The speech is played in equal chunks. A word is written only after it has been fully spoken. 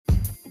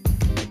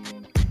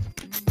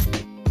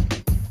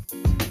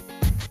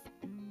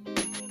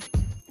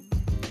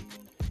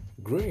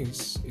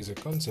Grace is a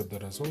concept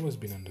that has always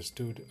been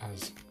understood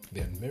as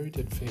the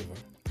unmerited favor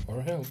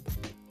or help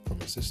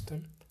from a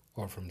system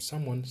or from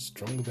someone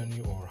stronger than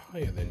you or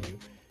higher than you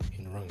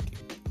in ranking.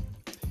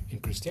 In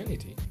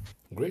Christianity,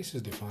 grace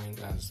is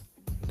defined as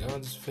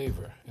God's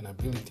favor and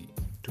ability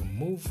to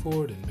move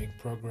forward and make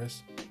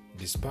progress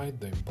despite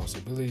the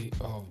impossibility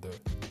of the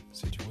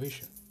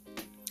situation.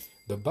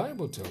 The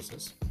Bible tells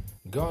us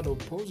God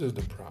opposes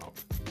the proud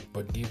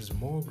but gives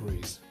more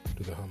grace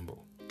to the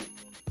humble.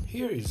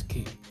 Here is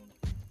key.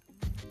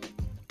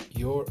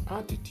 Your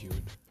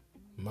attitude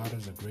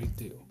matters a great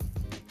deal.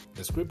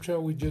 The scripture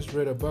we just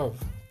read above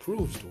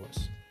proves to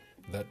us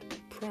that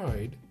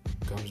pride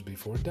comes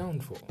before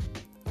downfall,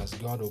 as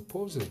God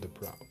opposes the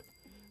proud,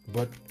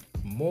 but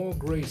more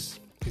grace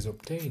is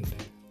obtained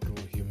through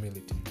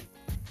humility.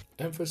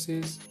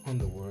 Emphasis on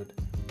the word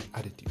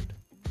attitude.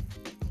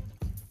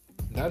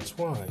 That's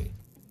why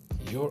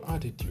your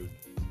attitude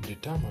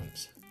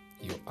determines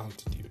your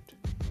altitude.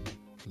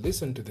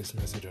 Listen to this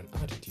message on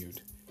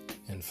attitude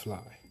and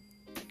fly.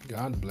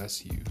 God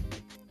bless you.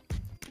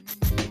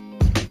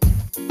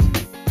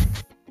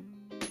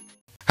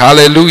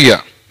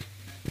 Hallelujah.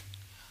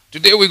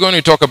 Today we're going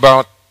to talk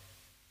about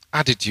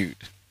attitude.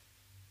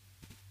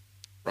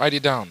 Write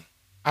it down.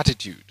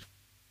 Attitude.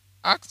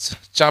 Acts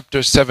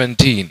chapter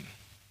 17.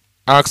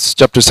 Acts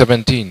chapter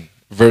 17,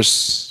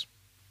 verse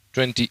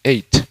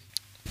 28.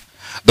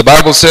 The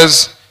Bible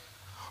says,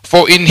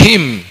 "For in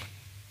him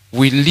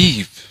we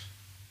live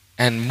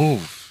and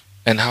move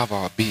and have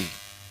our being."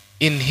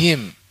 In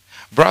him.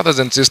 Brothers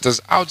and sisters,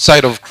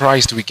 outside of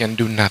Christ we can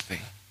do nothing.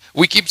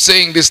 We keep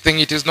saying this thing,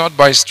 it is not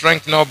by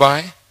strength nor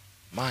by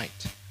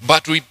might.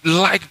 But we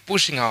like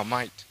pushing our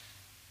might.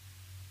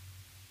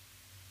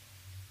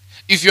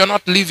 If you're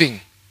not living,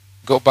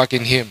 go back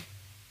in him.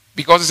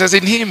 Because it says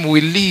in him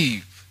we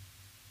live.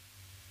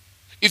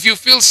 If you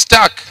feel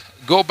stuck,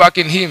 go back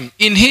in him.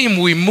 In him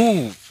we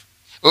move.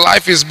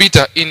 Life is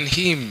bitter. In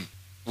him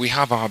we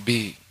have our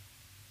being.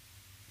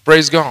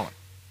 Praise God.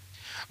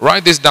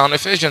 Write this down.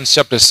 Ephesians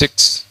chapter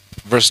 6,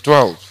 verse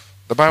 12.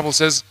 The Bible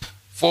says,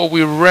 "For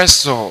we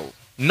wrestle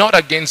not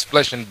against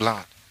flesh and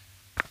blood."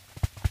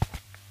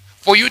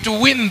 For you to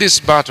win this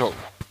battle,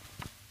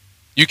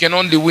 you can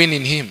only win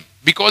in him.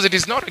 Because it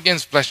is not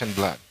against flesh and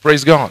blood.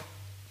 Praise God.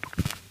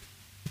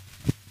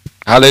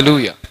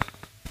 Hallelujah.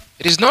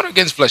 It is not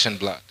against flesh and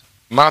blood.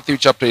 Matthew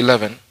chapter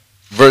 11,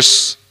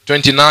 verse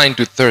 29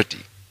 to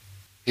 30.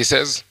 He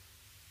says,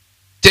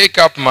 "Take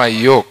up my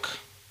yoke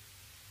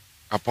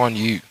upon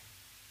you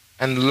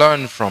and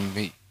learn from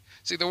me."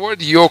 See, the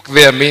word yoke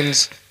there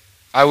means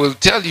I will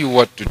tell you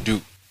what to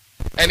do.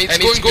 And it's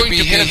going to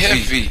be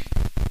heavy.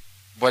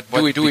 But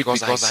do it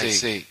because I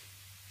say. It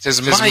says,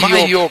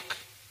 my yoke.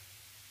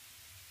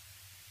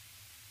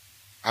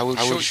 I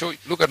will show you.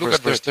 Look at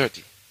verse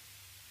 30. It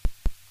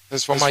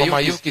says, for my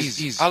yoke is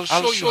easy. I'll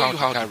show you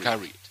how to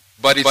carry it.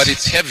 But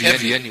it's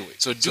heavy anyway.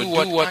 So do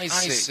what I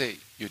say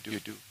you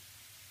do.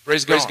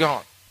 Praise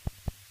God.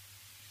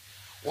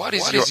 What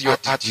is your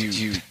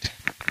attitude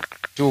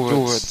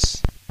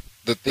towards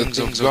the things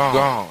of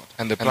God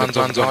and the plans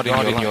of God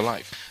in your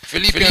life?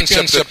 Philippians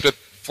chapter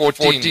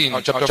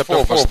 14, chapter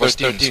 4, verse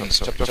 13.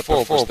 Chapter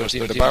 4, verse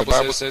 13. The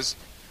Bible says,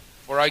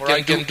 "For I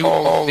can do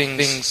all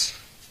things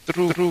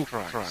through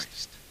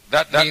Christ."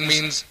 That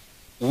means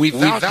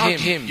without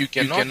him, you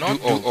cannot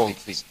do all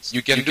things.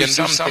 You can do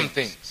some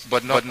things,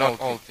 but not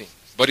all things.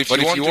 But if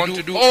you want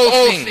to do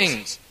all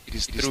things, it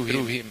is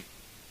through him.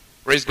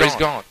 Praise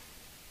God.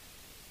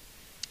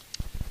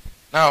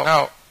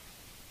 Now,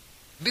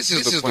 this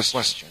is the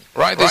question.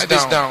 Write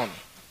this down.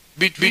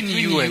 Between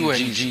you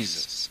and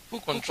Jesus, who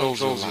controls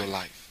your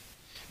life?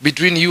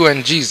 Between you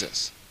and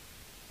Jesus,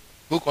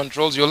 who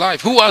controls your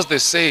life? Who has the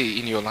say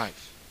in your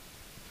life?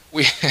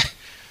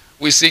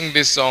 We sing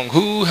this song,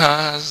 "Who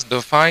has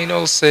the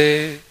final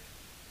say?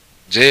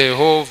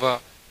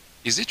 Jehovah."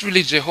 Is it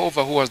really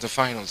Jehovah who has the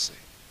final say?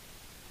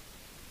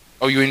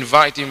 Or you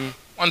invite him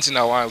once in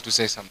a while to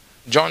say something?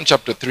 John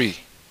chapter 3,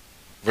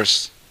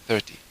 verse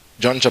 30.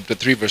 John chapter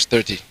 3, verse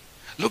 30.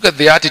 Look at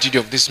the attitude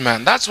of this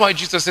man. That's why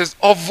Jesus says,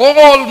 of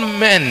all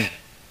men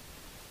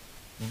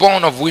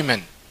born of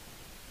women,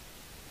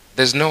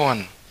 there's no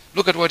one.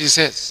 Look at what he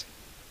says.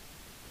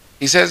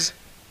 He says,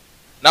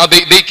 now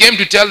they came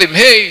to tell him,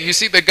 hey, you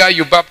see the guy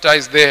you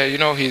baptized there, you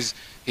know, he's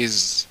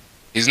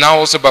now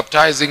also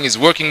baptizing, he's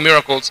working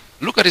miracles.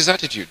 Look at his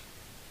attitude.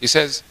 He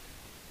says,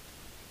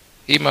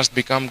 he must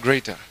become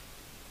greater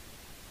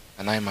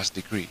and I must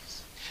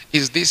decrease.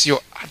 Is this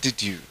your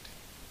attitude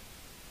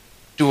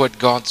toward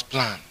God's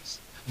plans?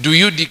 Do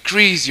you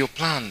decrease your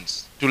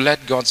plans to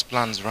let God's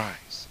plans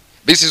rise?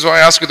 This is why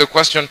I ask you the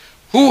question,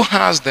 who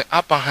has the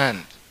upper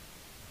hand?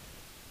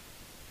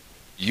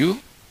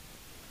 You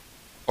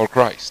or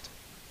Christ?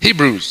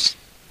 Hebrews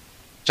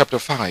chapter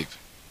 5,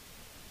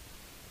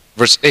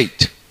 verse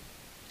 8.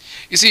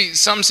 You see,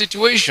 some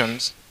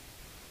situations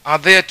are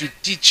there to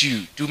teach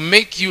you, to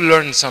make you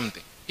learn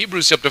something.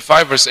 Hebrews chapter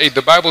 5, verse 8,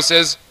 the Bible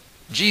says,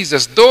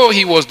 Jesus, though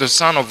he was the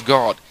Son of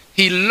God,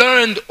 he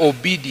learned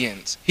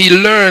obedience. He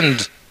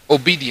learned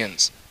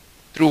obedience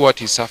through what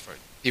he suffered.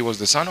 He was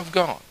the Son of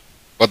God.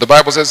 But the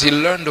Bible says he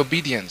learned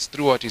obedience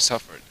through what he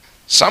suffered.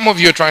 Some of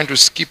you are trying to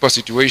skip a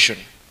situation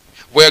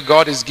where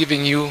God is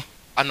giving you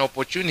an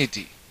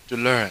opportunity to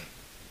learn.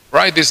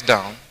 Write this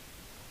down.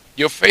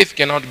 Your faith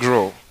cannot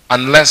grow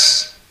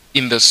unless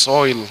in the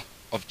soil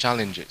of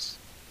challenges.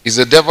 Is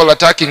the devil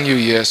attacking you?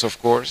 Yes, of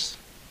course.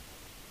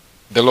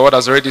 The Lord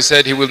has already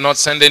said he will not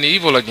send any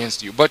evil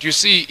against you. But you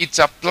see, it's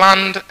a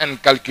planned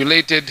and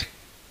calculated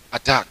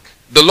attack.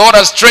 The Lord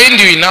has trained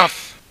you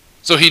enough,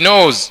 so he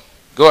knows,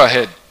 go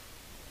ahead,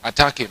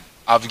 attack him.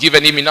 I've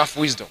given him enough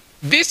wisdom.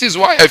 This is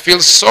why I feel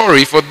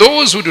sorry for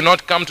those who do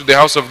not come to the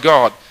house of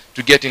God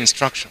to get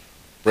instruction.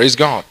 Praise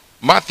God.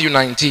 Matthew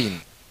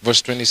 19,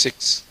 verse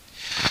 26.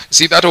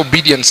 See, that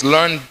obedience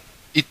learned,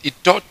 it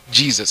taught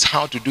Jesus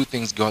how to do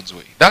things God's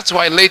way. That's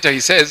why later he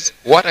says,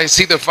 what I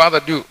see the Father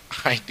do,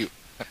 I do.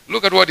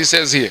 Look at what he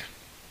says here.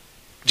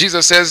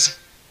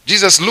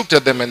 Jesus looked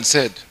at them and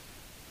said,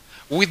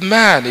 with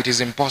man it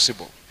is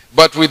impossible,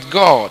 but with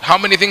God, how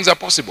many things are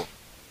possible?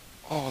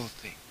 All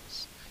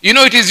things. You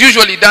know, it is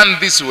usually done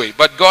this way,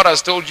 but God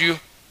has told you,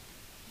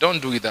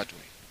 don't do it that way.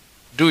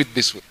 Do it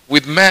this way.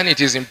 With man it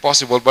is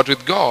impossible, but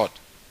with God,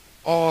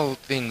 all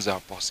things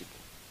are possible.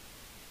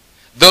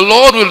 The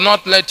Lord will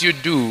not let you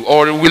do,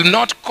 or will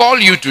not call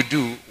you to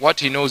do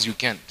what he knows you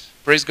can't.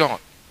 Praise God.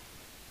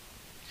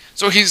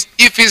 So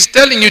if he's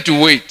telling you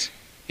to wait,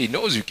 he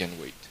knows you can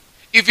wait.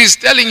 If he's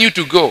telling you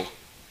to go,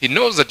 he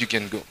knows that you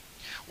can go.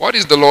 What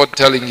is the Lord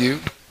telling you?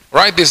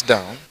 Write this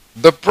down.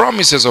 The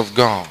promises of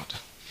God,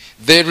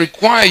 they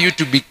require you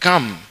to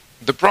become,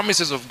 the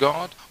promises of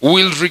God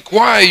will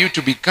require you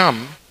to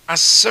become a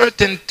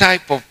certain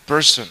type of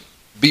person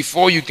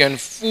before you can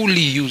fully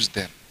use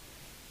them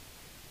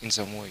in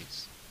some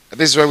ways.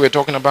 This is why we're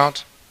talking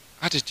about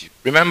attitude.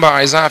 Remember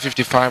Isaiah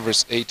 55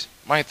 verse 8.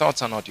 My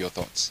thoughts are not your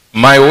thoughts.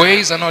 My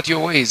ways are not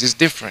your ways. It's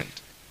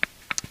different.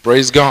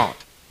 Praise God.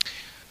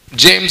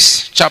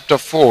 James chapter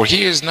 4.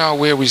 Here is now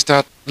where we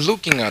start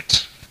looking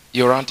at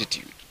your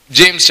attitude.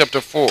 James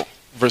chapter 4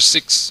 verse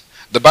 6.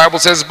 The Bible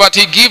says, but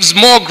he gives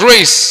more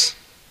grace.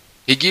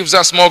 He gives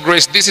us more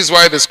grace. This is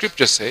why the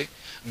scriptures say,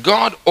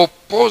 God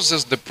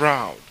opposes the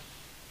proud,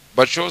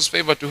 but shows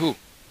favor to who?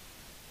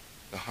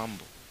 The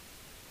humble.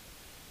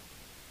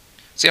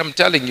 See, I'm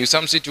telling you,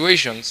 some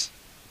situations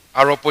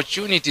are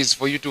opportunities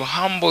for you to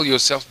humble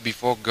yourself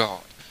before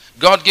God.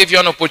 God gave you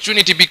an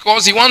opportunity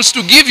because he wants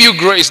to give you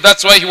grace.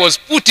 That's why he was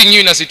putting you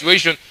in a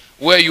situation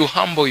where you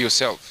humble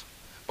yourself.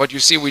 But you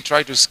see, we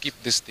try to skip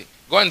this thing.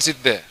 Go and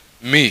sit there.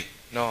 Me.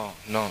 No.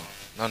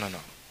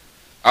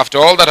 After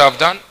all that I've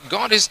done,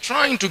 God is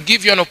trying to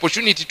give you an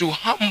opportunity to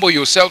humble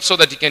yourself so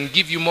that he can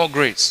give you more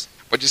grace.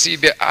 But you see,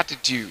 the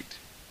attitude.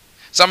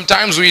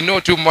 Sometimes we know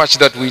too much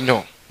that we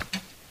know.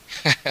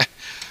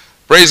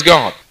 Praise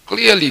God.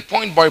 Clearly,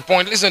 point by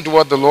point, listen to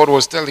what the Lord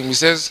was telling me. He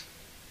says,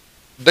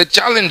 the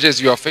challenges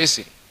you are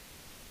facing,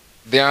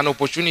 they are an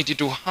opportunity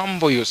to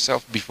humble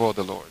yourself before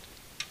the Lord.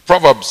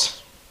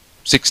 Proverbs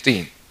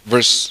 16,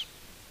 verse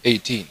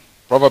 18.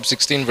 Proverbs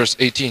 16, verse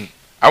 18.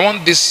 I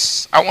want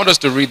us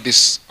to read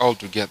this all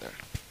together.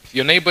 If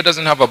your neighbor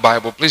doesn't have a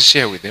Bible, please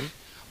share with him.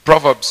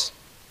 Proverbs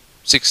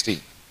 16,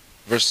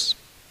 verse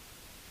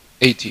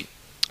 18.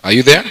 Are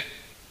you there?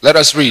 Let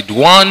us read.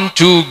 1,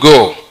 2,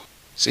 go.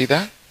 See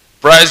that?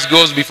 Pride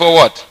goes before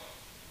what?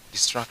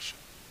 Destruction.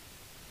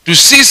 To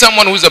see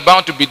someone who's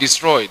about to be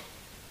destroyed,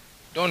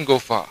 don't go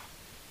far.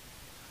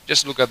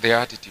 Just look at their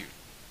attitude.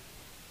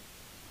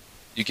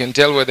 You can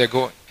tell where they're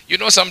going. You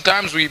know,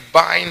 sometimes we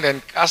bind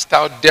and cast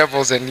out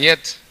devils, and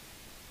yet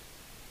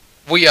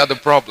we are the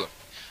problem.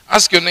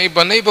 Ask your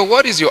neighbor,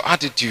 what is your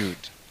attitude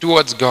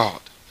towards God?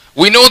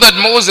 We know that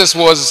Moses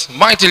was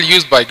mightily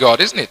used by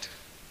God, isn't it?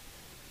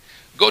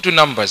 Go to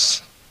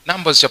Numbers.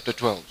 Numbers chapter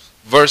 12,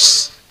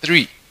 verse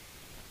 3.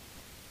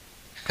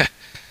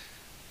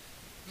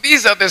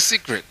 These are the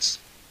secrets.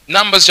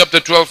 Numbers chapter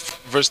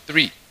 12, verse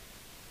 3.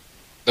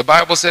 The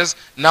Bible says,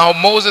 now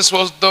Moses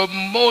was the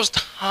most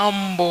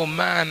humble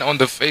man on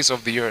the face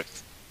of the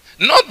earth.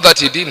 Not that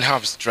he didn't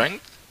have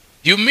strength.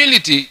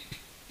 Humility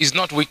is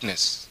not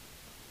weakness.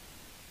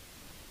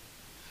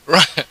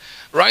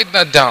 Write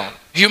that down.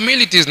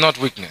 Humility is not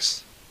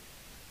weakness.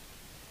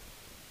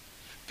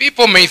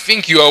 People may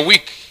think you are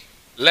weak.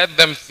 Let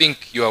them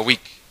think you are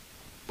weak.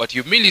 But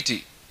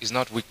humility is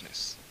not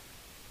weakness.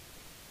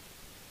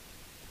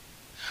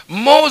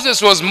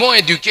 Moses was more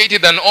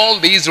educated than all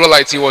the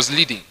Israelites he was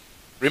leading.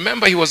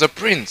 Remember, he was a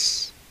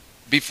prince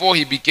before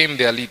he became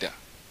their leader.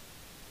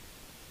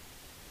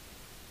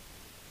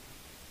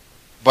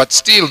 But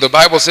still, the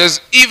Bible says,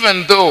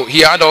 even though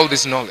he had all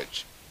this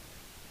knowledge,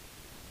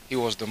 he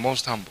was the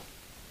most humble.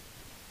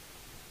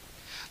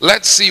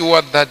 Let's see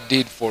what that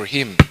did for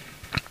him.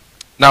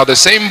 Now, the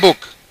same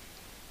book,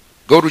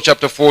 go to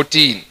chapter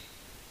 14.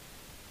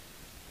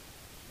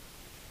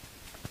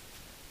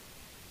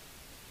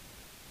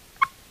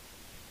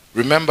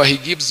 Remember, he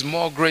gives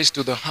more grace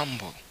to the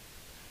humble,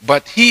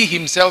 but he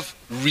himself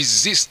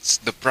resists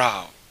the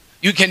proud.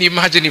 You can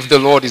imagine if the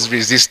Lord is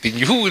resisting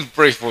you, who will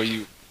pray for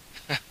you?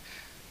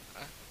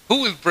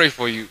 Who will pray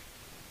for you?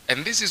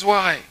 And this is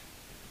why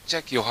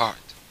check your heart.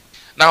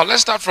 Now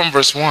let's start from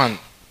verse 1.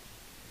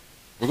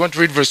 We're going to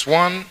read verse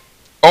 1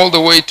 all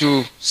the way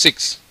to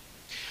 6.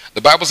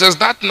 The Bible says,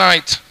 that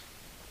night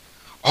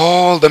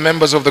all the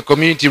members of the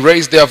community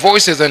raised their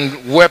voices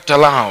and wept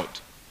aloud.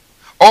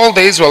 All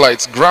the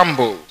Israelites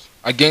grumbled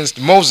against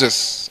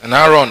Moses and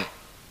Aaron.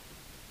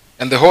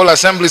 And the whole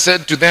assembly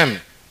said to them,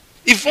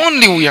 if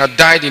only we had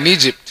died in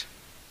Egypt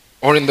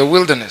or in the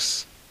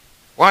wilderness.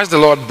 Why is the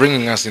Lord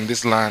bringing us in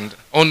this land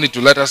only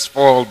to let us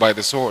fall by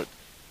the sword?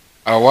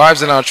 Our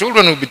wives and our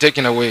children will be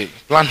taken away,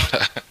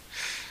 plunder.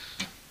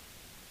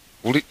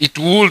 It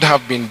would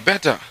have been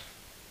better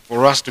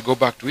for us to go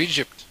back to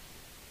Egypt.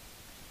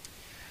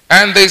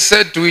 And they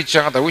said to each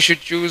other, we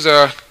should choose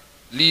a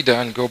leader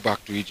and go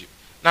back to Egypt.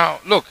 Now,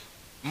 look,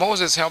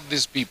 Moses helped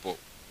these people,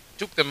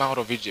 took them out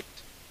of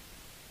Egypt.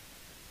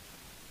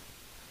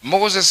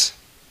 Moses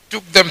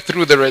took them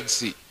through the Red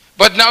Sea.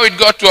 But now it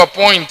got to a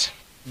point,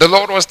 the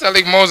Lord was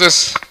telling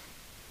Moses,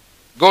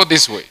 go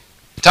this way,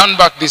 turn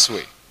back this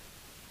way,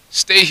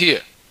 stay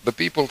here. The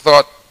people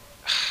thought,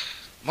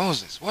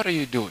 Moses, what are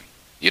you doing?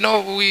 You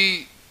know,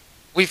 we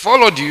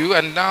followed you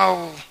and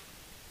now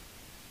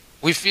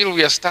we feel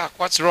we are stuck.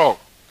 What's wrong?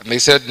 And they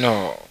said,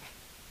 no,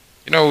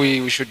 you know,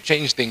 we should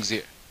change things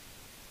here.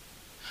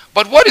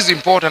 But what is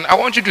important, I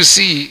want you to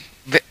see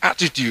the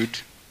attitude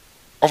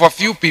of a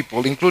few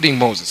people, including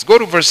Moses. Go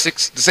to verse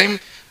 6, the same.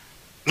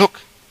 Look,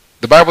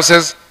 the Bible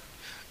says,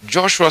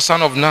 Joshua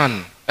son of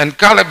Nun and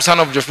Caleb son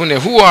of Jephunneh,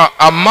 who are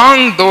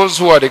among those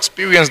who had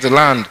experienced the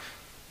land,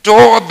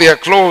 tore their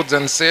clothes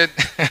and said,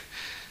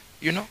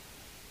 you know,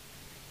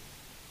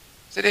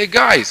 said, hey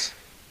guys,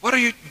 what are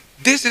you,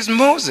 this is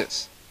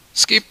Moses.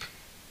 Skip.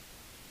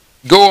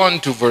 Go on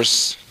to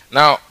verse,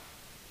 now,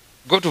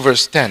 go to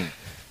verse 10.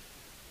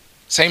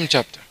 Same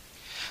chapter.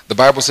 The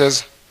Bible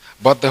says,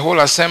 but the whole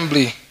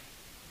assembly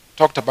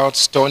talked about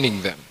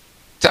stoning them.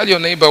 Tell your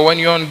neighbor, when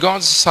you're on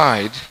God's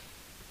side,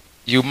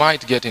 you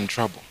might get in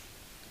trouble.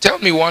 Tell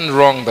me one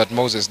wrong that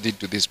Moses did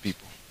to these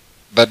people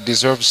that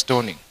deserves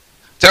stoning.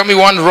 Tell me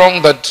one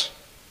wrong that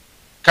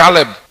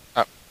Caleb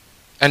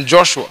and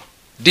Joshua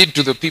did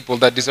to the people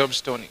that deserve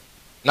stoning.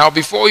 Now,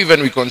 before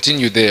even we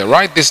continue there,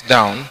 write this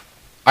down.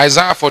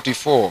 Isaiah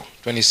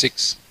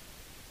 44:26.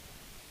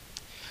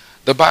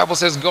 The Bible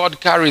says God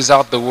carries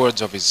out the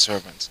words of his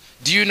servants.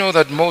 Do you know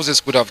that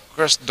Moses could have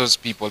cursed those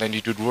people and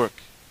it would work?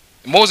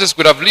 Moses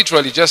could have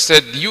literally just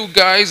said, you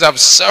guys have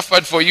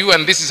suffered for you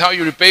and this is how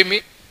you repay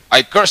me.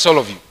 I curse all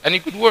of you. And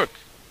it could work.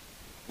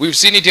 We've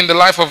seen it in the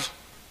life of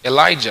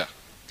Elijah.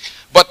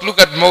 But look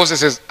at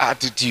Moses'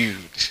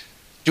 attitude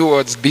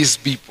towards these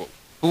people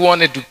who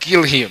wanted to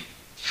kill him.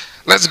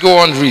 Let's go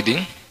on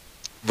reading.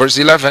 Verse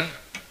 11.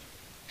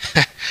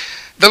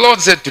 The Lord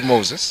said to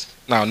Moses,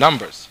 now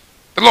Numbers.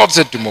 The Lord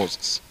said to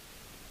Moses,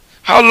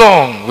 how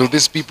long will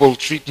these people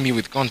treat me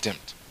with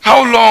contempt?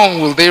 How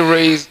long will they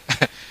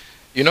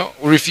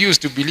refuse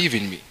to believe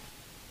in me?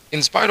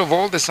 In spite of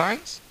all the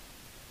signs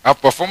I've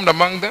performed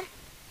among them,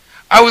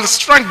 I will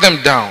strike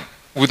them down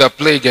with a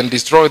plague and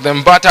destroy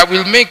them, but I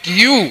will make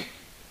you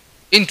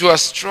into a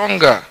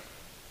stronger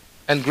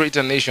and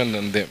greater nation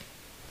than them.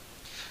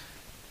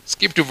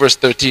 Skip to verse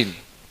 13.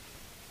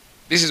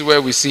 This is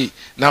where we see.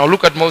 Now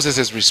look at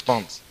Moses'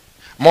 response.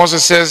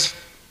 Moses says,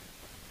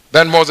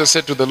 then Moses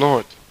said to the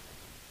Lord,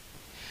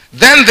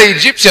 then the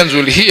Egyptians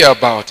will hear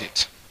about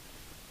it.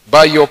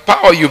 By your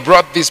power you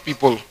brought these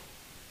people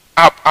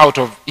up out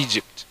of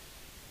Egypt.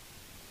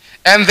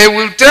 And they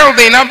will tell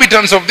the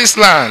inhabitants of this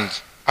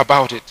land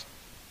about it.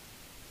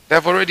 They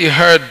have already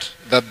heard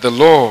that the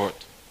Lord,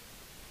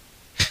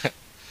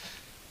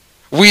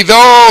 with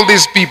all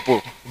these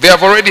people, they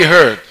have already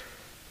heard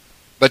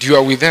that you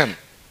are with them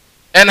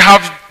and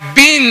have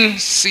been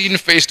seen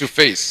face to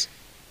face.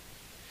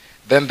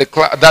 Then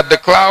that the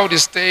cloud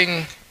is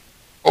staying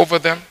over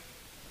them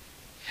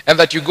and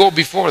that you go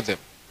before them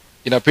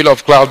in a pillar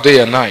of cloud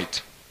day and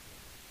night.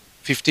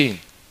 15.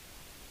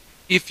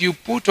 If you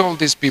put all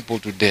these people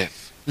to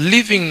death,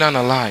 leaving none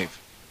alive,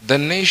 the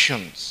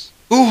nations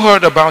who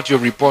heard about your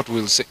report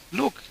will say,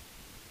 look,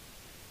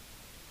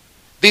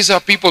 these are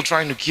people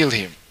trying to kill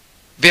him.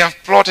 They have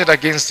plotted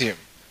against him.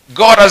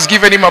 God has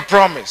given him a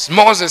promise.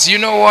 Moses, you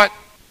know what? I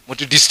want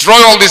to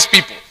destroy all these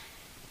people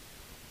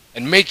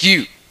and make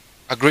you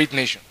a great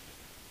nation.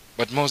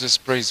 But Moses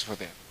prays for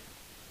them.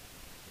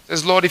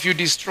 Says, Lord, if you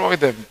destroy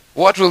them,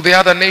 what will the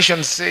other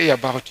nations say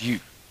about you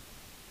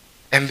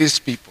and these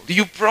people?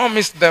 You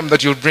promised them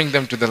that you'll bring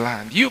them to the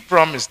land. You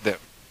promised them.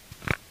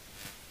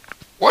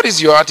 What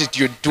is your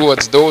attitude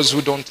towards those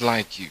who don't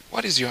like you?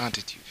 What is your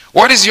attitude?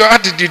 What is your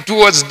attitude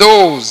towards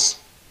those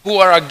who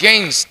are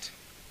against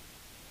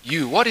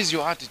you? What is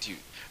your attitude?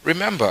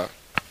 Remember,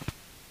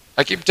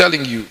 I keep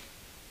telling you,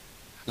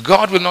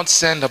 God will not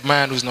send a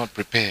man who's not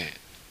prepared.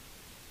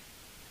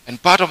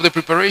 And part of the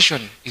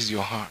preparation is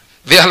your heart.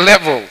 There are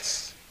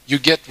levels you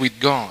get with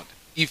God.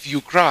 If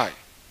you cry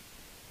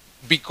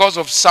because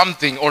of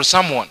something or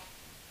someone,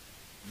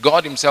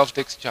 God himself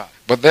takes charge.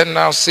 But then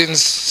now,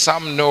 since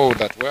some know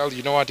that, well,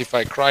 you know what, if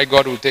I cry,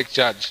 God will take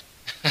charge.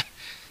 They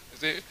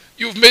say,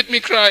 you've made me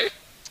cry.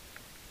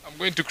 I'm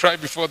going to cry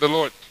before the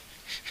Lord.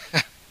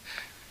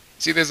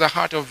 See, there's a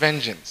heart of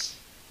vengeance.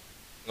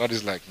 God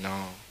is like,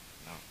 no,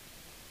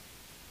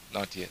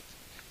 not yet.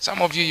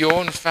 Some of you, your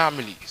own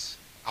families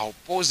are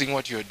opposing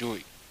what you're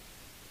doing.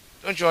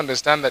 Don't you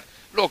understand that?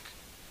 Look,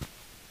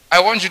 I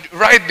want you to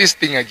write this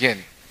thing again.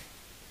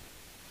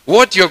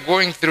 What you're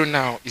going through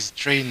now is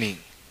training.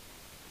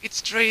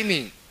 It's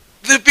training.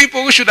 The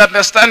people who should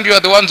understand you are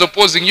the ones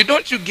opposing you.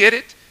 Don't you get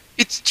it?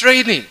 It's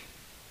training.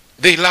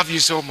 They love you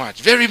so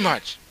much, very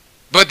much,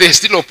 but they're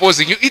still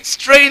opposing you. It's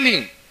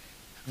training.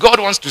 God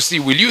wants to see,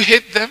 will you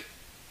hate them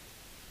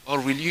or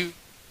will you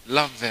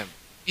love them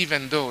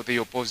even though they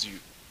oppose you?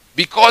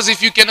 Because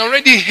if you can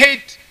already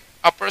hate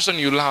a person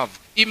you love,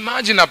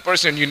 imagine a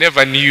person you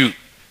never knew.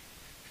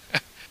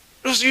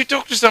 So you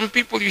talk to some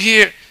people, you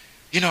hear,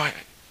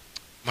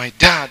 my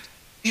dad,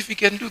 if he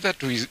can do that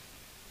to his,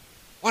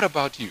 what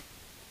about you?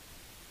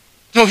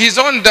 No, he's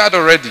on dad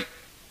already.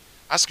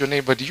 Ask your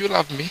neighbor, do you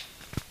love me?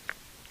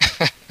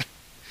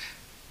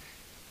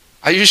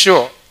 Are you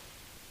sure?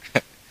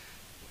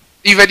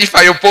 Even if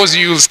I oppose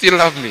you, you'll still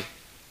love me.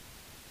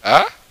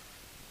 Huh?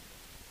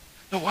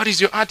 No, what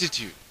is your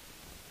attitude?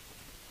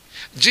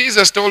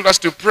 Jesus told us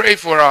to pray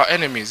for our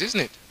enemies, isn't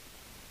it?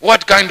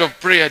 What kind of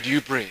prayer do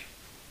you pray?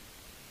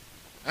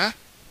 Huh?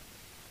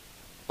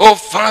 Oh,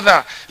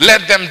 Father,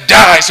 let them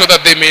die so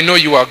that they may know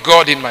you are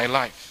God in my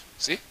life.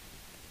 See?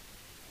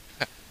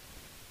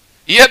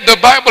 Yet the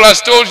Bible has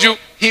told you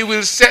he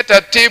will set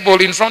a table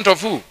in front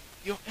of who?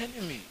 Your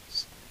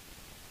enemies.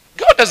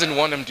 God doesn't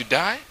want them to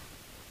die.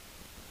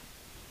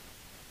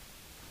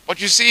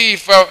 But you see,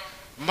 if a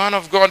man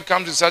of God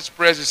comes to such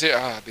prayers, you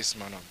say, this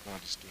man of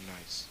God is too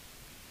nice.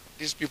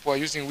 These people are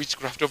using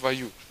witchcraft over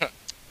you.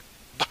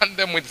 Burn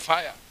them with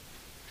fire.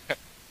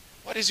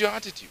 What is your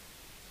attitude?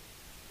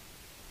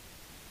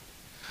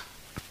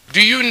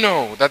 Do you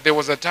know that there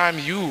was a time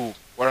you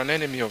were an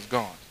enemy of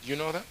God? Do you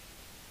know that?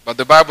 But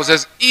the Bible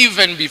says,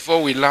 even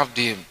before we loved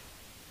him,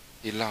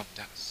 he loved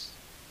us.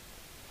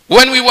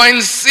 When we were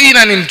in sin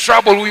and in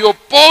trouble, we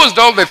opposed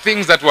all the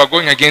things that were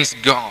going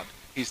against God.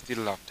 He still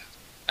loved us.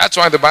 That's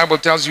why the Bible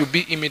tells you,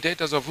 be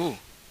imitators of who?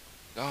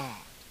 God.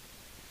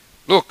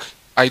 Look,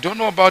 I don't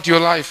know about your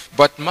life,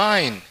 but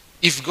mine,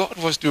 if God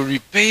was to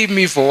repay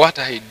me for what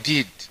I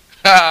did,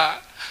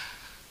 I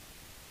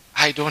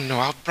don't know.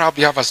 I'll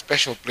probably have a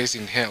special place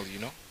in hell,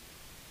 Now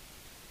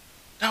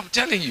I'm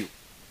telling you,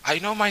 I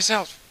know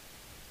myself.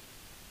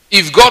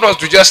 If God was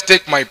to just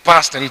take my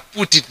past and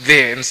put it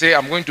there and say,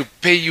 I'm going to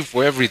pay you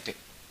for everything.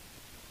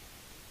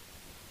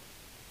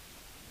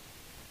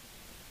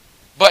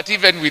 But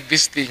even with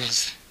these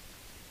things,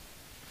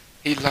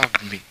 he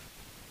loved me.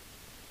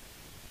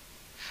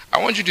 I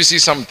want you to see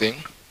something.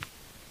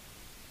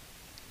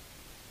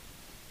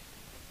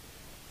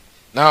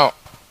 Now,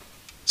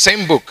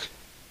 same book,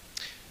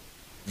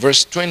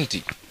 verse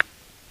 20.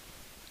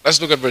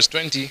 Let's look at verse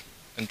 20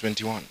 and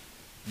 21.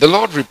 The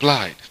Lord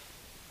replied,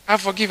 I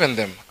have forgiven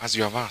them as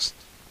you have asked.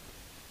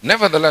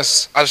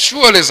 Nevertheless, as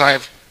surely as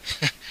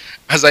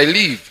as I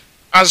live,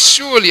 as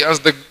surely as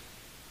the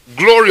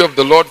glory of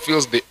the Lord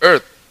fills the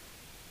earth.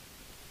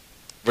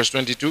 Verse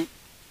 22.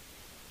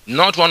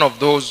 Not one of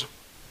those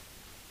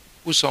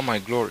who saw my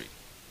glory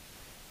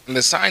and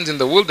the signs in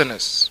the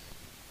wilderness,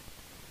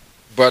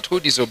 but who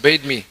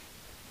disobeyed me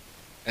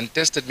and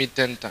tested me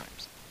 10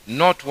 times,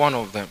 not one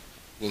of them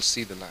will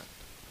see the land.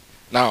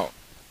 Now,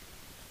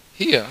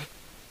 here,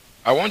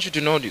 I want you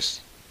to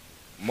notice,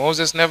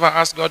 Moses never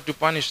asked God to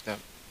punish them.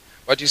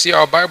 But you see,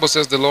 our Bible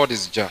says the Lord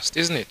is just,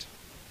 isn't it?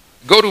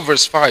 Go to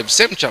verse 5,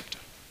 same chapter.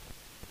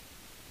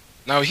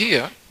 Now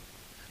here,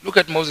 look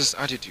at Moses'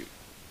 attitude.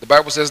 The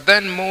Bible says,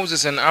 then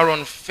Moses and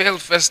Aaron fell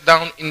face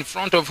down in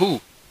front of who?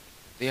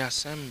 The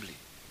assembly.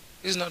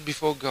 This is not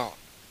before God.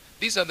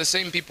 These are the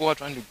same people who are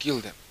trying to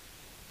kill them.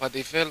 But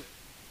they fell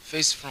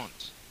face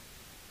front.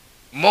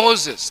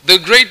 Moses, the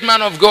great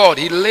man of God,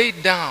 he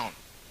laid down.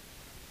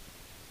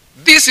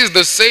 This is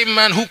the same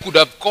man who could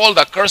have called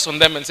a curse on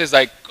them and says,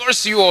 I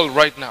curse you all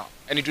right now.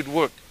 And it would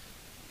work.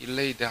 He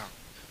laid down.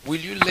 Will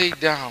you lay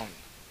down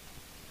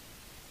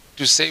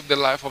to save the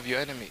life of your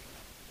enemy?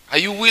 Are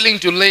you willing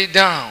to lay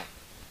down?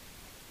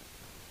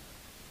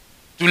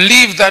 To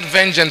leave that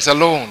vengeance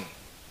alone?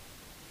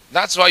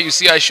 That's why you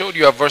see I showed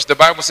you a verse. The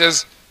Bible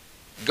says,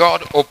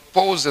 God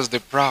opposes the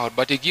proud,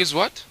 but he gives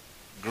what?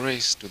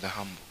 Grace to the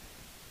humble.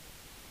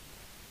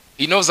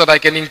 He knows that I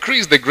can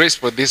increase the grace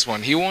for this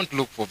one. He won't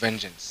look for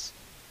vengeance.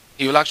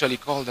 He will actually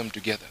call them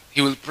together.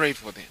 He will pray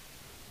for them.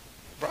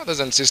 Brothers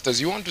and sisters,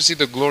 you want to see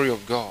the glory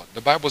of God.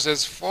 The Bible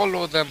says,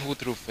 follow them who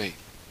through faith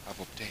have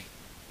obtained.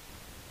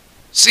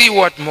 See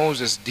what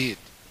Moses did.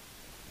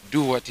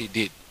 Do what he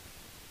did.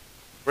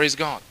 Praise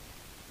God.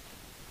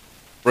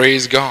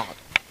 Praise God.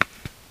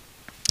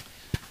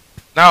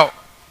 Now,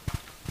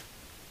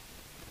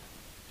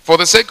 for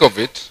the sake of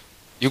it,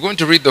 you're going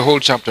to read the whole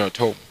chapter at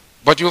home.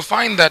 But you'll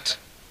find that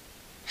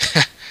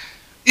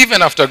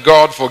even after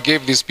God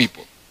forgave these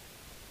people,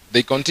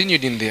 they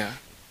continued in their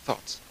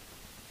thoughts.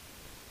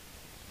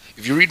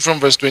 If you read from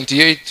verse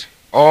 28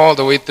 all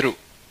the way through,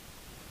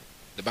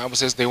 The Bible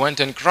says they went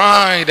and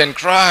cried and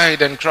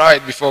cried and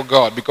cried before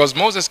God because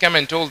Moses came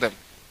and told them,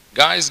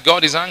 guys,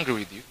 God is angry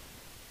with you.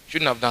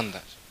 Shouldn't have done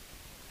that.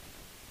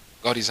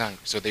 God is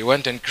angry. So they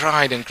went and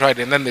cried, and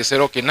then they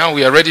said, okay, now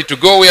we are ready to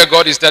go where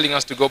God is telling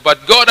us to go.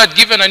 But God had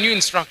given a new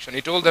instruction.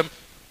 He told them,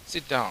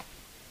 sit down.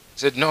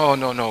 He said, no,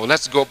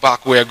 let's go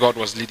back where God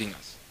was leading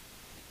us.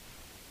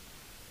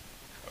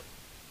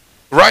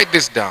 Write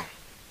this down.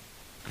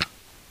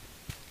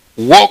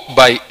 Walk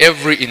by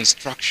every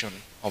instruction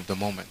of the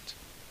moment.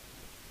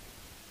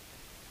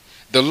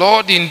 The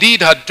Lord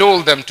indeed had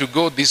told them to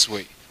go this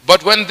way.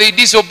 But when they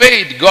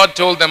disobeyed, God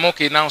told them,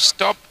 okay, now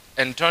stop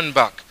and turn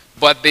back.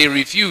 But they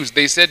refused.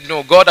 They said,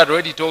 no, God had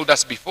already told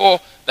us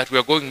before that we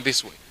are going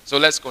this way. So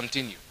let's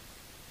continue.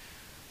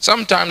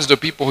 Sometimes the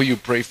people who you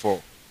pray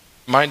for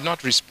might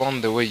not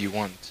respond the way you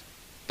want.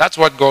 That's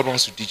what God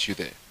wants to teach you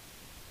there.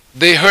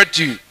 They hurt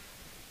you.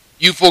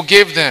 You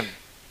forgave them.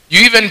 You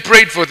even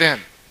prayed for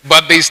them.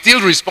 But they still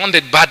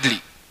responded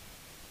badly.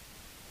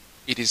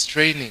 It is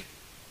training.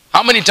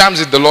 How many times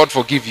did the Lord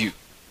forgive you?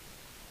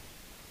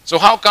 So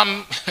how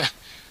come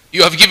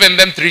you have given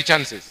them 3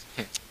 chances?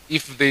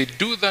 If they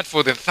do that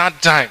for the 3rd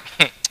time,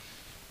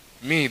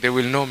 they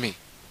will know me.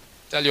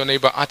 Tell your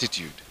neighbor,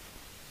 attitude.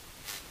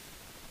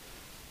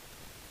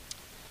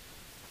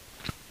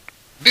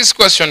 This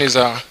question is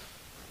a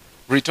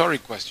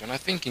rhetoric question, a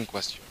thinking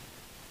question.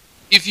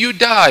 If you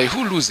die,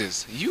 who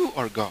loses? You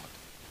or God?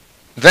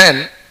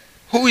 Then,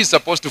 who is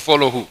supposed to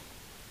follow who?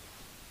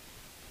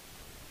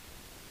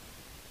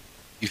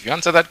 If you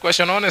answer that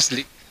question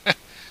honestly,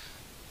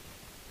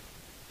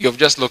 you have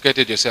just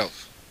located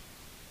yourself.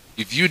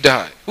 If you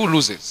die, who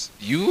loses?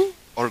 You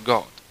or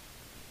God?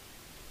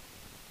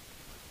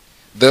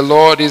 The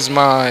Lord is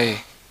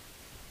my...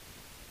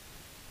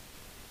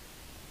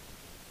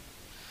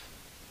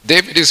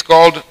 David is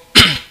called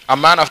a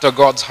man after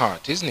God's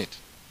heart, isn't it?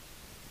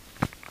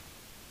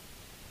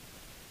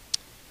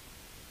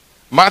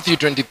 Matthew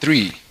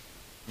 23,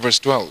 verse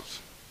 12.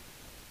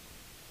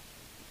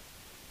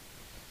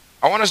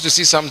 I want us to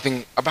see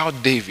something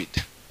about David.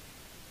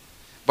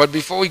 But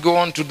before we go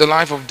on to the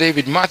life of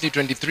David, Matthew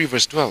 23,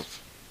 verse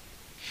 12.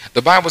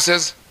 The Bible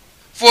says,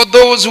 for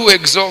those who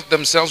exalt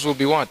themselves will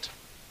be what?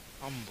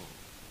 Humble.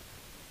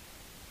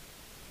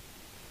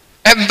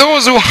 And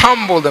those who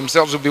humble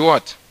themselves will be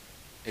what?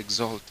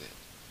 Exalted.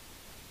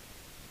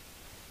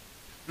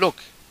 Look,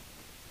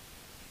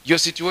 your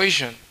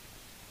situation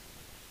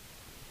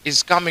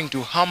is coming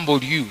to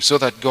humble you so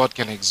that God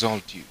can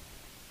exalt you.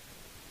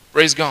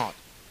 Praise God.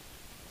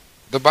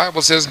 The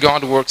Bible says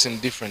God works in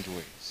different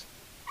ways.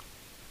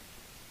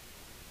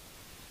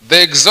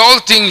 The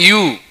exalting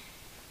you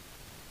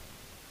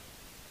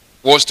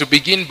was to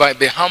begin by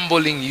the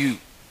humbling you.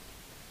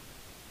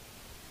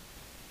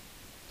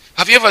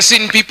 Have you ever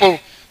seen people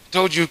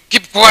told you,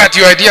 keep quiet,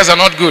 your ideas are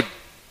not good?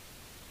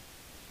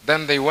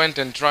 Then they went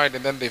and tried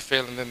and then they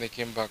failed and then they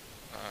came back.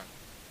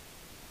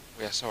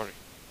 We are sorry.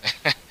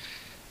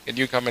 Can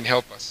you come and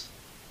help us?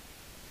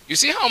 You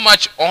see how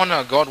much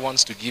honor God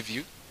wants to give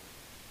you?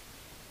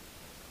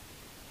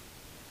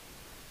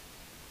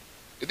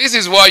 This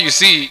is why you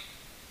see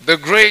the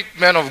great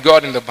men of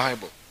God in the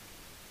Bible.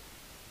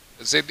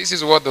 They say, this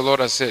is what the Lord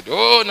has said.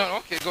 Oh, no,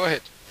 okay, go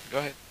ahead. Go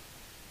ahead.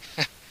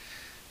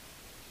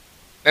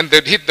 Then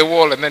they'd hit the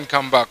wall and then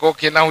come back.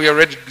 Okay, now we are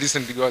ready to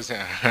listen to God.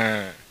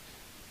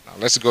 Now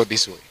let's go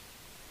this way.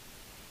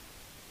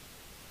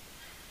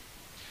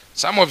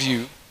 Some of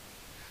you,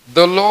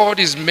 the Lord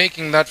is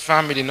making that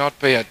family not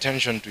pay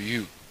attention to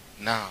you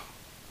now.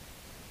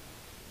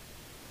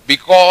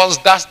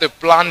 Because that's the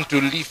plan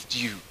to lift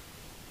you.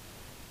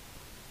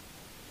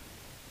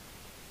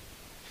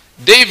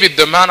 David,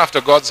 the man after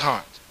God's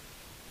heart,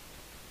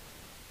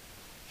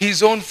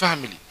 his own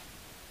family.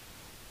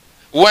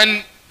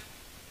 When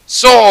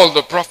Saul,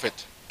 the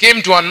prophet,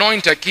 came to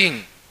anoint a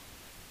king,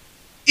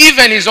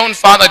 even his own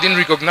father didn't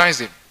recognize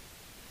him.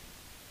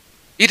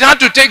 It had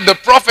to take the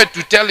prophet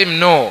to tell him,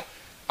 no,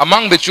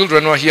 among the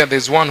children who are here,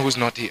 there's one who's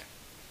not here.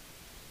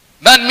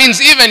 That means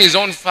even his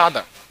own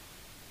father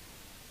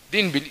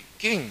didn't believe.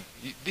 King,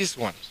 this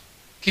one,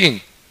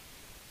 king.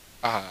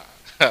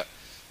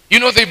 You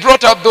know, they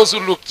brought out those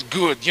who looked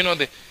good. You know,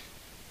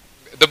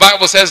 the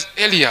Bible says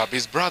Eliab,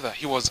 his brother,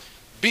 he was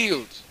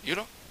built, you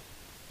know.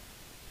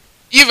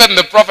 Even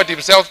the prophet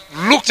himself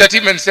looked at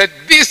him and said,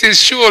 this is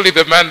surely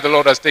the man the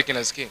Lord has taken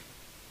as king.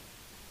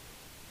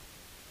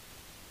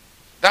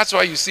 That's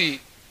why you see,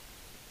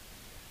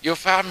 your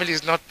family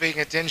is not paying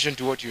attention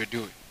to what you're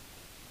doing.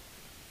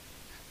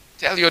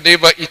 Tell your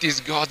neighbor, it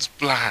is God's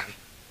plan.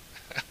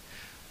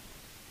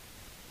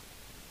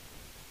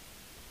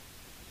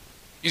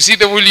 You see,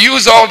 they will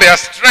use all their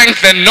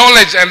strength and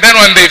knowledge, and then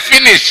when they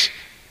finish,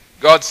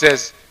 God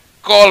says,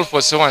 call for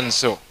so and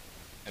so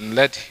and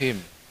let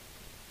him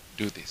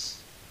do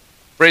this.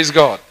 Praise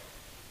God.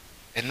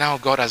 And now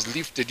God has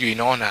lifted you in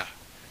honor.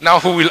 Now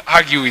who will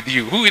argue with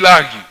you? Who will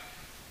argue?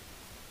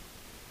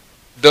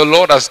 The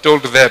Lord has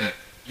told them,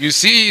 you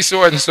see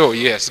so and so,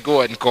 yes,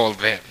 go and call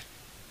them.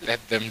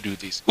 Let them do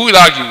this. Who will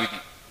argue with you?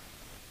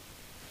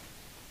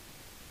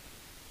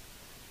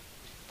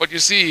 But But you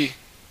see,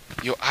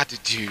 your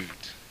attitude.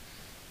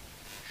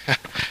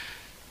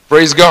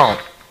 Praise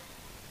God.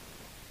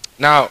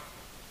 Now,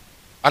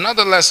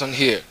 another lesson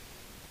here.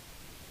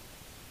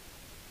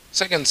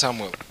 2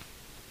 Samuel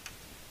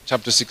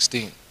chapter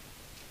 16.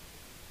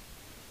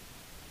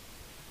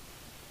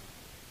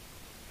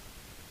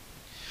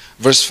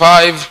 Verse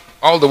 5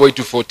 all the way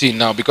to 14.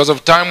 Now, because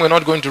of time, we're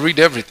not going to read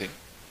everything.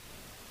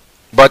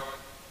 But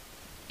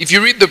if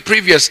you read the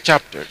previous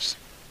chapters,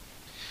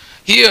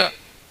 here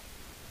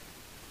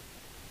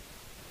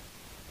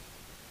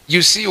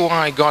you see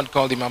why God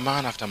called him a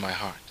man after my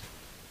heart.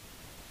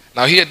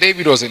 Now here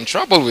David was in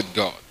trouble with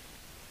God.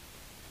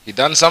 He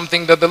done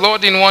something that the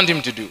Lord didn't want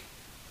him to do.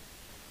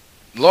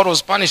 The Lord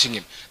was punishing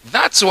him.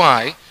 That's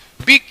why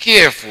be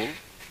careful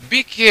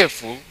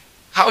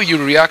how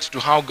you react to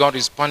how God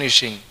is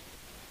punishing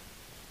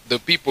the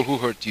people who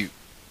hurt you.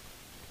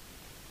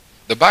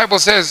 The Bible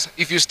says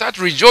if you start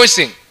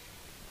rejoicing,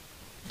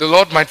 the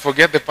Lord might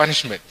forget the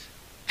punishment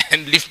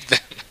and lift them.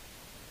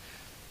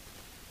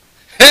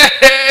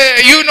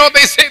 You know,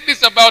 they say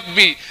this about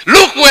me.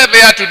 Look where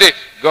they are today.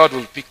 God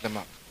will pick them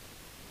up.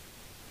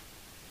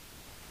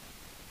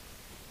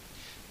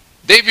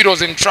 David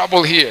was in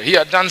trouble here. He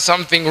had done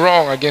something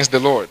wrong against the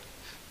Lord.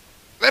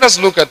 Let us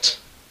look at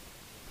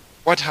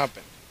what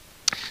happened.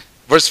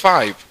 Verse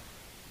 5.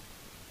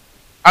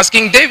 As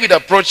King David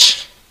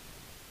approached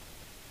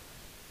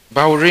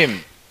Bahurim,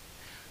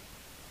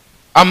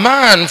 a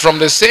man from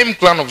the same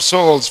clan of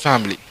Saul's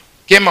family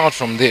came out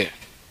from there.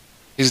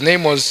 His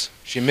name was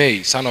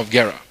Shimei, son of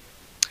Gera.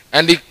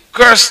 And he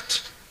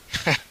cursed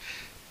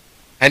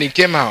and he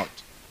came out.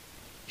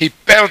 He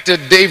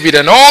pelted David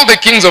and all the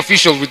king's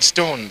officials with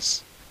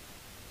stones.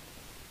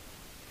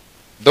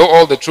 Though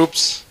all the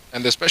troops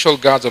and the special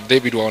guards of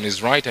David were on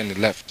his right and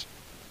left,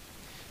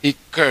 he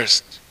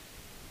cursed.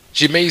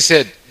 Shimei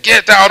said,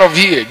 "Get out of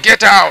here,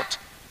 get out,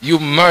 you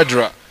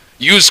murderer,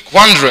 you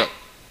scoundrel.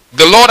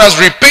 The Lord has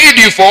repaid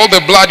you for all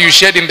the blood you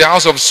shed in the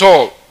house of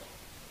Saul,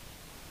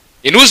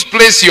 in whose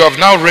place you have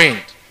now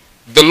reigned.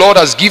 The Lord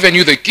has given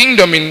you the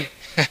kingdom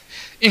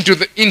into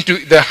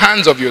the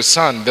hands of your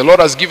son. The Lord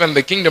has given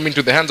the kingdom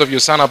into the hands of your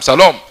son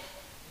Absalom.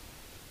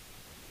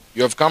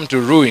 You have come to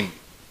ruin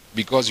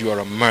because you are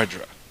a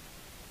murderer."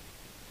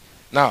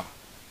 Now,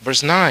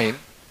 verse 9,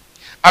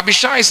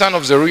 Abishai, son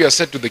of Zeruiah,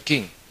 said to the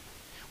king,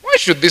 "Why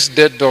should this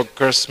dead dog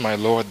curse my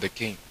lord the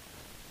king?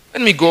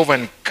 Let me go over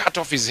and cut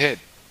off his head."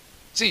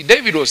 See,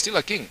 David was still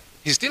a king.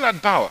 He still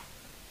had power.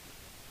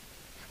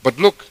 But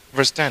look,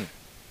 verse 10.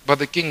 But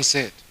the king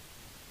said,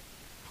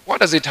 "What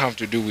does it have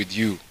to do with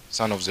you,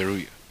 son of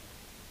Zeruiah?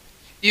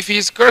 If he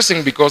is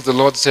cursing because the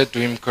Lord said to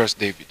him, 'Curse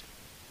David,'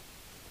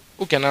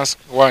 who can ask,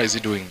 why is he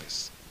doing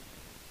this?"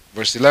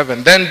 Verse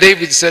 11. Then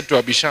David said to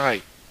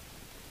Abishai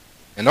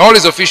and all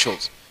his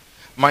officials,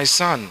 "My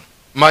son,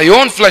 my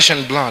own flesh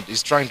and blood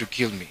is trying to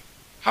kill me.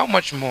 How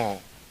much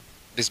more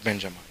this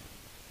Benjamin?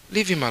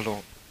 Leave him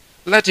alone.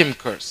 Let him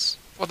curse,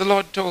 for the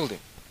Lord told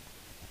him."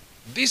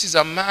 This is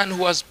a man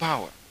who has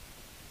power.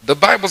 The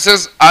Bible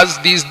says as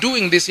he's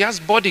doing this, he has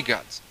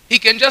bodyguards. He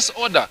can just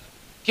order,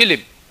 "Kill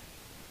him."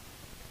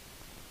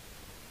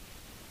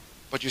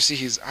 But you see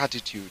his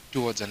attitude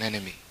towards an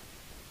enemy.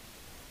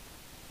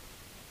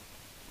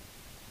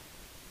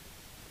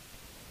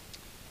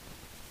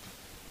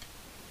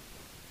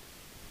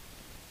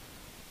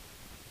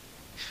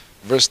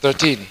 Verse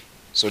 13.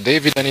 So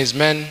David and his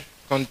men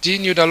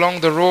continued along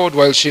the road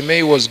while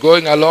Shimei was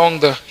going along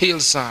the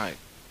hillside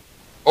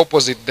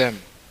opposite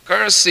them,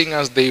 cursing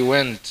as they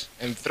went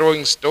and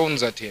throwing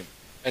stones at him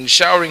and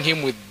showering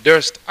him with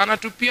dust.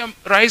 Anatupia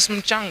rais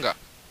mchanga.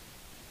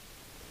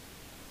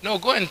 No,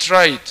 go and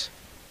try it.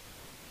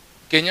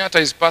 Kenyatta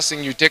is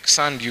passing, you take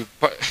sand,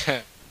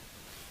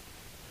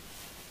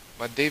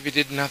 But David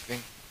did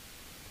nothing.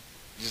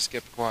 He just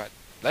kept quiet.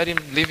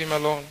 Leave him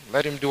alone.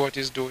 Let him do what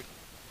he's doing.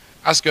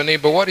 Ask your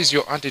neighbor, what is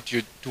your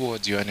attitude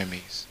towards your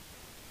enemies?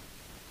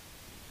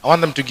 I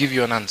want them to give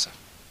you an answer.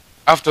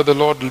 After the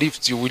Lord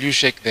lifts you, will you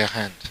shake their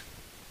hand?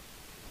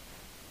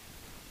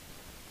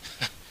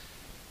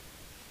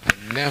 I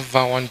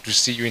never want to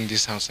see you in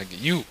this house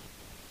again. You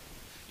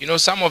know,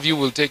 some of you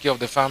will take care of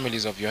the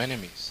families of your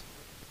enemies.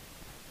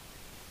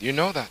 Do you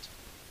know that?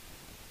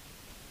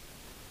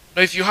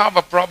 Now, if you have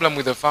a problem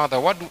with the father,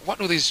 what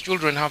do these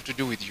children have to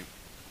do with you?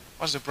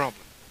 What's the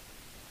problem?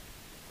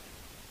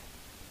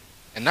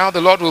 And now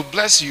the Lord will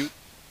bless you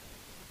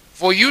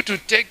for you to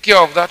take care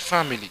of that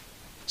family,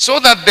 so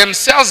that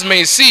themselves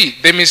may see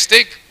the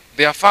mistake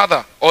their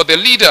father or the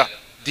leader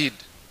did.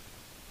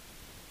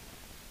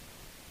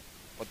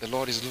 But the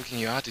Lord is looking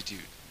at your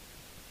attitude.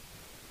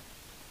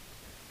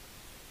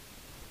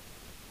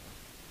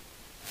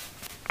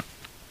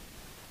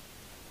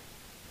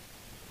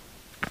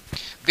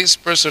 This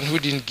person who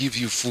didn't give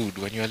you food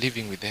when you are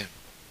living with them,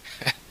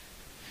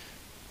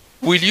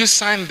 will you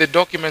sign the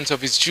documents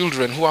of his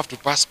children who have to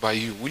pass by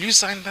you? Will you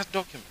sign that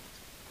document?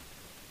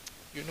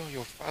 You know,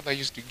 your father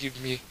used to give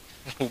me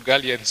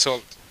ugali and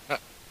salt.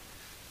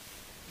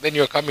 Then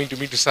you're coming to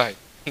me to sign.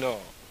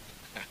 No.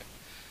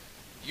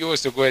 You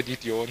also go and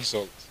eat your own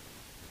salt.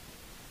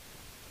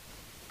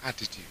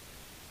 attitude.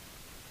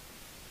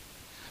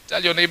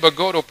 Tell your neighbor,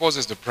 God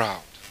opposes the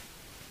proud.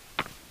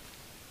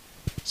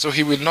 So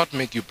he will not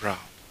make you proud.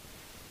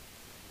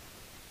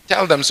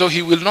 Tell them, so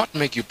he will not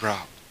make you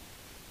proud.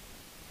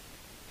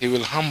 He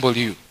will humble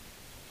you,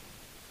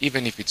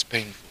 even if it's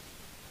painful.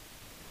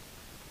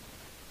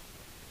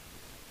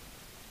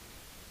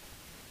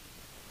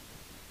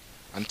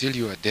 Until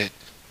you are dead.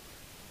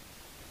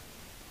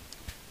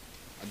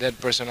 A dead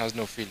person has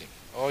no feeling.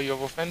 Oh, you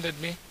have offended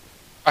me?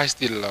 I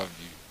still love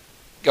you.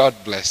 God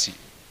bless you.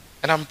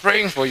 And I'm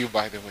praying for you,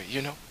 by the way,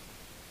 you know.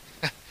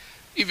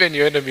 Even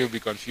your enemy will be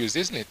confused,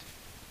 isn't it?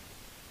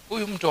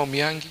 Huyu mtu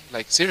omiangi,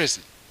 like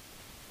seriously.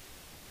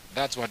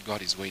 That's what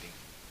God is waiting for.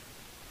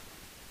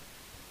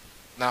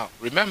 Now,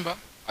 remember,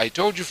 I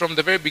told you from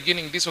the very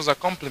beginning this was a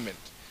compliment.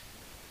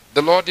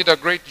 The Lord did a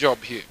great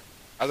job here.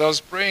 As I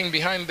was praying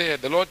behind there,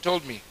 the Lord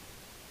told me,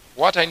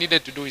 what I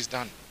needed to do is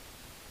done.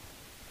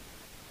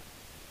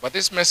 But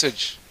this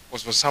message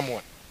was for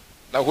someone.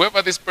 Now,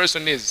 whoever this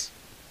person is,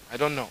 I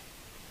don't know.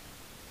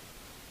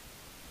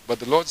 But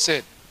the Lord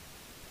said,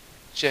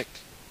 check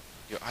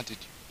your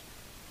attitude.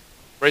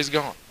 Praise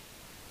God.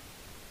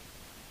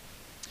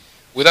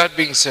 With that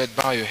being said,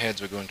 bow your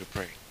heads, we're going to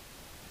pray.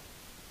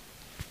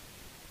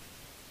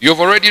 You've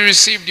already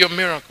received your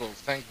miracle,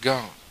 thank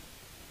God.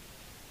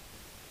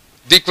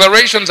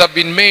 Declarations have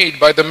been made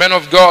by the men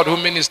of God who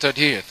ministered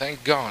here.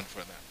 Thank God for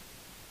that.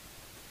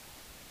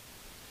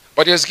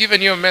 But He has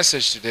given you a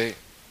message today.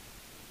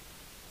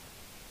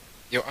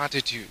 Your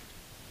attitude.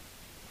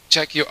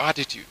 Check your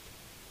attitude.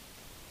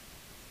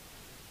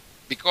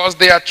 Because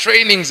there are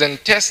trainings and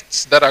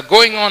tests that are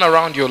going on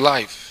around your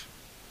life.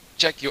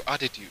 Check your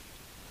attitude.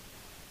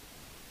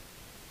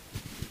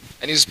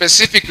 And He's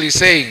specifically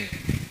saying,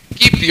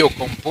 keep your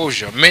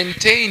composure.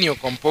 Maintain your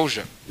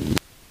composure.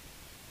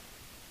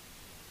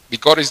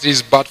 Because it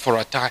is but for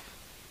a time.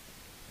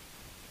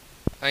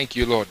 Thank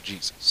you, Lord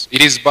Jesus.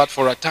 It is but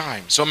for a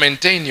time. So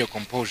maintain your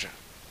composure.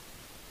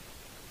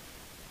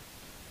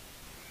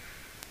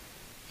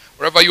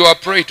 Wherever you are,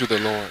 pray to the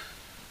Lord.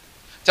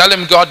 Tell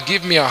Him, God,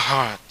 give me a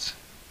heart.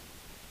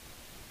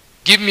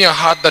 Give me a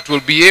heart that will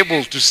be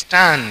able to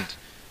stand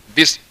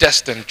this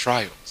test and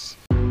trials.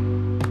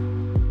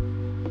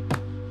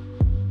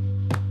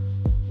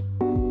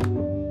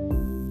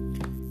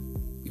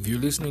 If you're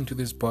listening to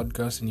this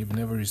podcast and you've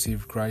never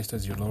received Christ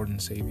as your Lord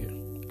and Savior,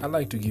 I'd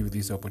like to give you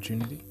this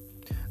opportunity.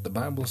 The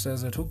Bible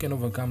says that who can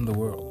overcome the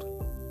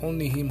world?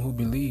 Only him who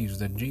believes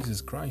that Jesus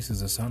Christ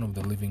is the Son of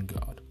the living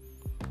God.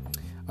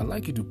 I'd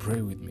like you to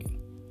pray with me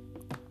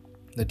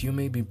that you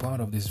may be part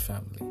of this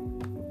family.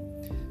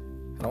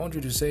 And I want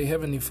you to say,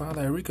 Heavenly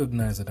Father, I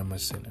recognize that I'm a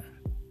sinner.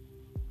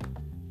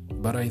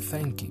 But I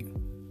thank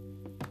you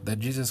that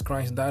Jesus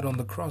Christ died on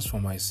the cross for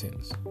my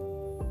sins.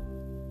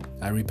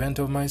 I repent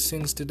of my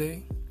sins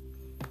today,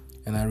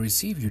 and I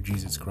receive you,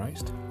 Jesus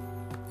Christ,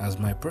 as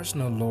my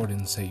personal Lord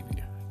and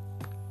Savior.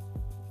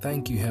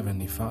 Thank you,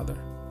 Heavenly Father.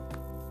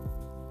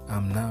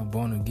 I'm now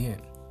born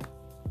again.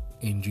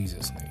 In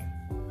Jesus' name.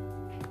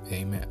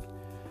 Amen.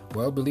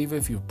 Well, believer,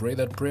 if you pray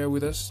that prayer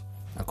with us,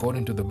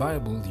 according to the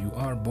Bible, you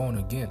are born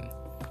again.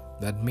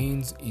 That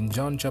means in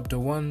John chapter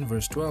 1,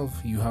 verse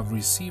 12, you have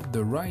received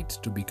the right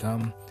to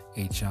become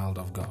a child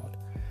of God.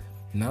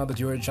 Now that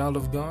you're a child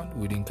of God,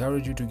 we'd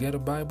encourage you to get a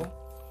Bible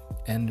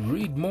and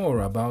read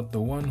more about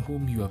the one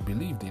whom you have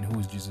believed in, who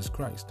is Jesus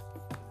Christ.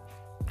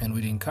 And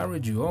we'd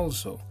encourage you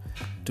also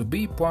to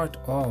be part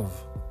of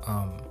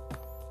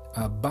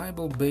a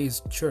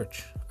Bible-based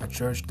church, a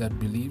church that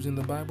believes in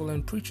the Bible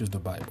and preaches the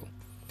Bible.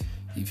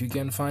 If you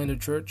can find a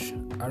church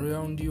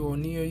around you or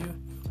near you,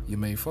 you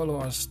may follow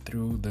us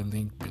through the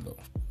link below.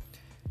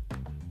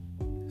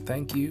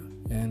 Thank you,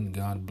 and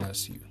God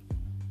bless you.